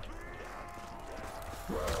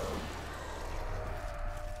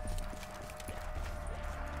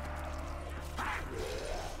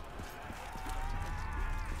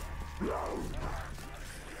 The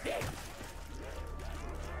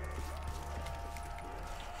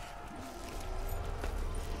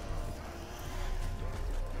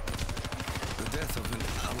death of an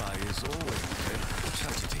ally is always a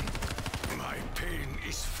tragedy. My pain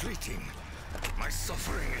is fleeting. My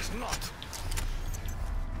suffering is not.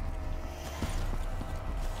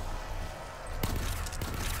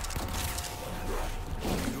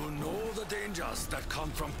 You know the dangers that come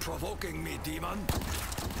from provoking me, demon.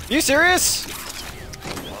 You serious?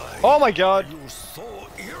 Why Oh my god. are you so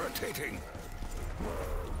irritating?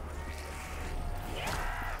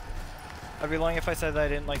 I'd be lying if I said that I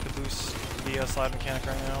didn't like the boost, the slide mechanic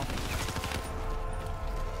right now.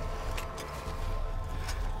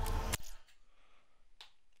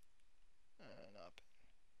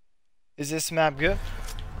 Is this map good?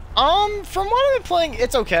 From what I've been playing,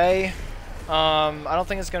 it's okay. I don't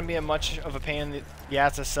think it's gonna be much of a pain in the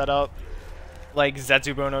ass to set up, like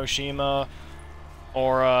Zetsubo no Shima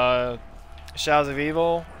or Shadows of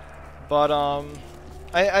Evil, but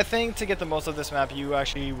I think to get the most of this map, you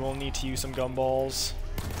actually will need to use some gumballs.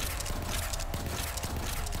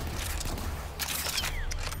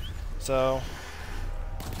 So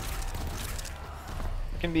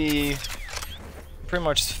can be pretty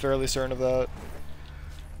much fairly certain of that.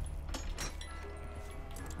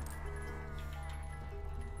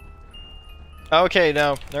 Okay,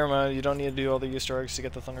 no, never mind. You don't need to do all the Easter eggs to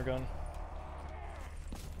get the Thunder Gun.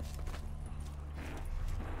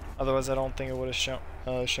 Otherwise, I don't think it would have shown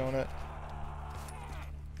it.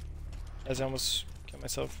 As I almost get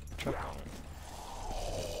myself trapped on it.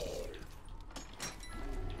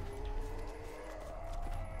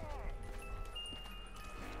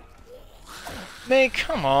 Mate,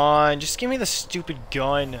 come on, just give me the stupid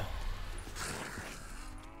gun.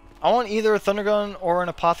 I want either a Thunder Gun or an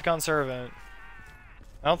Apothicon Servant.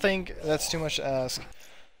 I don't think that's too much to ask.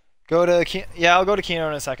 Go to yeah, I'll go to Kino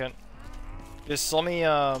in a second. Just let me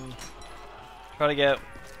try to get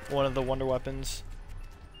one of the wonder weapons.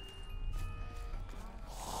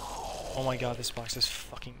 Oh my god, this box is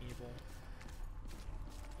fucking evil.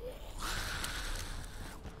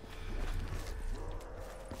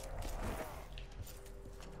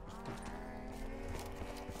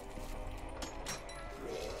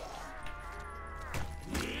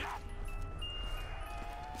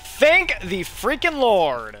 Thank the freaking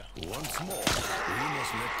Lord! Once more, we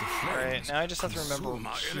must let the flames. Alright, now I just have to remember consume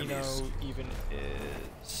our Kino enemies. even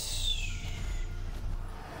is.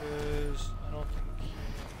 I don't think Kino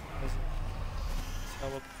has a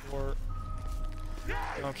teleport.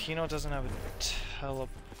 No, Kino doesn't have a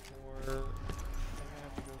teleport. I think I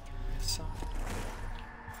have to go through this side.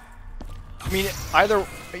 I mean, either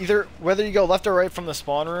whether you go left or right from the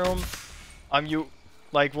spawn room, you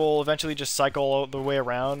like will eventually just cycle the way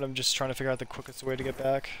around. I'm just trying to figure out the quickest way to get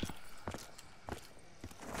back.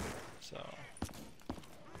 So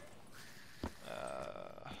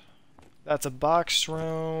that's a box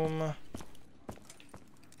room.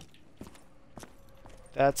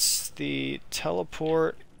 That's the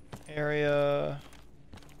teleport area.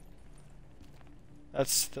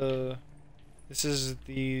 This is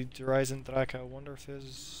the Horizon Draka Wonder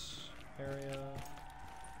Fizz area.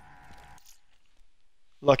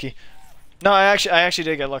 Lucky. No, I actually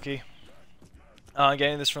did get lucky.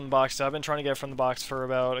 Getting this from the box. So I've been trying to get it from the box for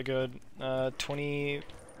about a good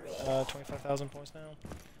 25,000 points now.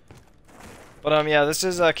 But yeah, this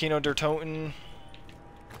is Kino der Toten.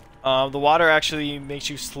 The water actually makes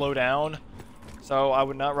you slow down, so I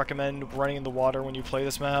would not recommend running in the water when you play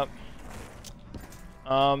this map.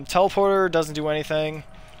 Teleporter doesn't do anything.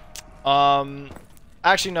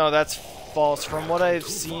 Actually no, that's false. From what I've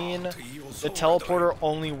seen, the teleporter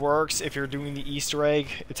only works if you're doing the Easter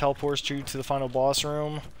egg. It teleports you to the final boss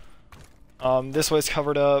room. This way's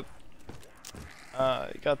covered up.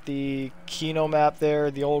 You got the Kino map there,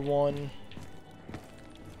 the old one.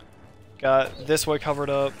 Got this way covered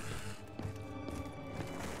up.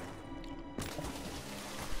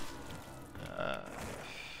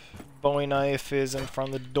 Bowie knife is in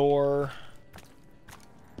front of the door.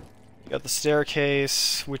 You got the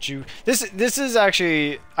staircase, which this is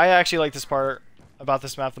actually, I actually like this part about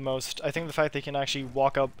this map the most. I think the fact they can actually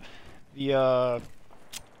walk up the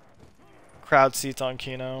crowd seats on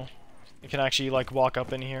Kino. You can actually like walk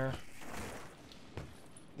up in here.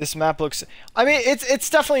 This map looks, I mean, it's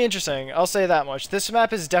definitely interesting. I'll say that much. This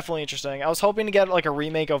map is definitely interesting. I was hoping to get like a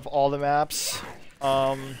remake of all the maps.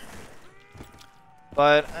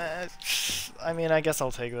 But, I mean, I guess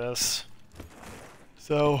I'll take this.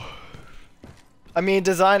 So, I mean,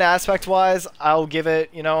 design aspect-wise, I'll give it,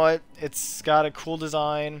 you know what, it's got a cool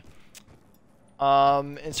design.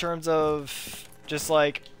 In terms of just,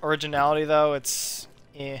 like, originality, though, it's,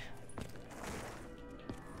 eh.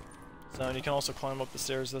 So, and you can also climb up the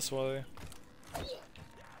stairs this way.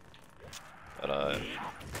 But,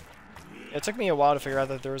 it took me a while to figure out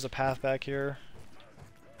that there was a path back here.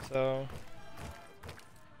 So...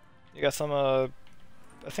 You got some, I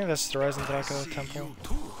think that's the Rising Draco Temple. You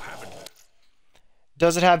too haven't.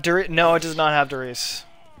 Does it have Darius? No, it does not have Darius.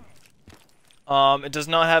 It does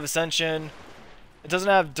not have Ascension. It doesn't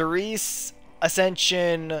have Darius,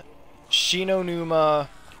 Ascension, Shinonuma,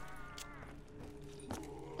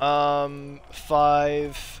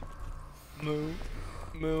 5, Moon,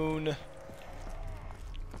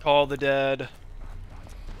 Call of the Dead.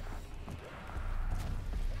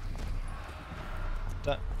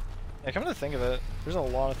 Yeah, come to think of it, there's a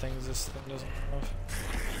lot of things this thing doesn't have.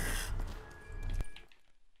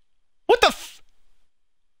 What the f-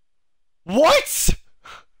 What?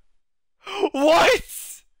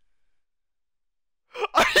 What?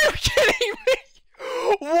 Are you kidding me?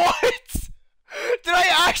 What? Did I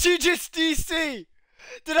actually just DC?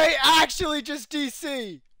 Did I actually just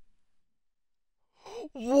DC?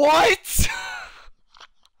 What?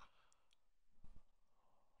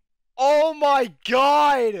 Oh my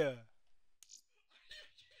god!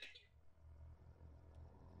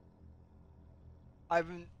 Are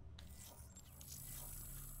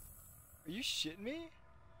you shitting me?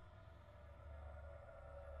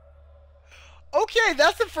 Okay,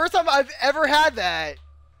 that's the first time I've ever had that.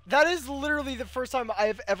 That is literally the first time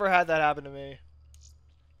I've ever had that happen to me.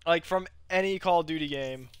 Like, from any Call of Duty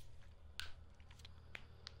game.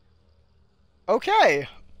 Okay.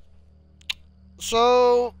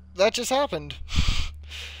 So, that just happened.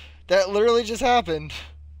 That literally just happened.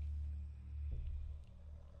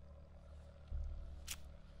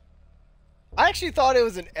 I actually thought it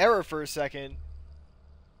was an error for a second.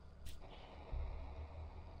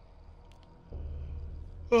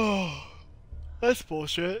 Oh, that's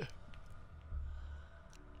bullshit.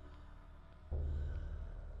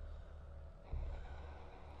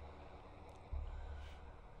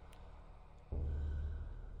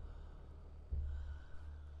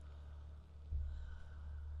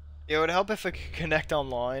 It would help if I could connect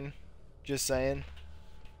online. Just saying.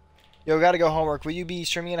 Yo, gotta go homework. Will you be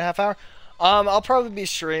streaming in a half hour? I'll probably be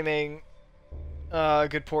streaming a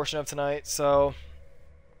good portion of tonight, so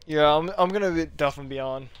yeah, I'm gonna definitely be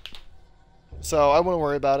on. So I wouldn't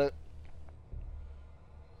worry about it.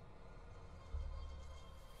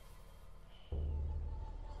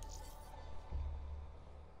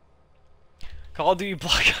 Call of Duty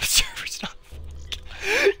Black Ops servers not.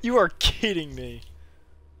 You are kidding me.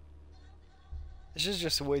 This is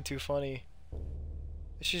just way too funny.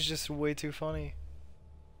 This is just way too funny.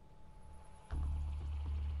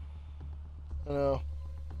 I know.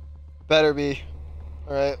 Better be.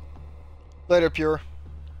 Alright. Later, Pure.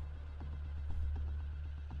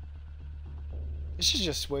 This is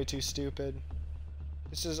just way too stupid.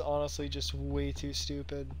 This is honestly just way too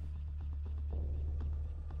stupid.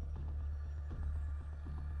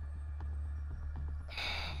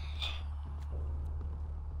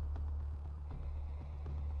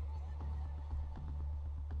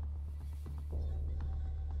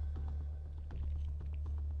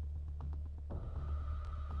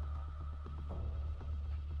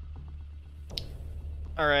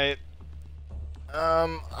 Alright.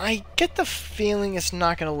 I get the feeling it's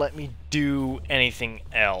not gonna let me do anything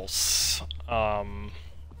else. Yeah,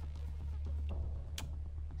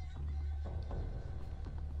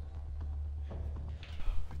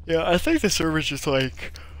 I think the server's just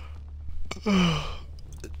like...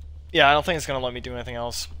 Yeah, I don't think it's gonna let me do anything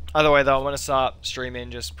else. Either way though, I'm gonna stop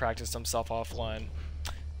streaming, just practice some stuff offline.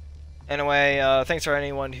 Anyway, thanks for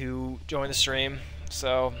anyone who joined the stream.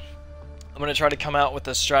 So, I'm going to try to come out with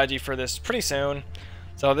a strategy for this pretty soon.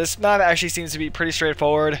 So this map actually seems to be pretty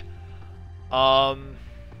straightforward. Because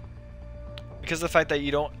of the fact that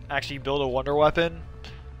you don't actually build a wonder weapon,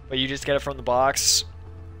 but you just get it from the box.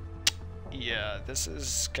 Yeah, this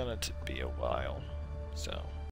is going to be a while. So...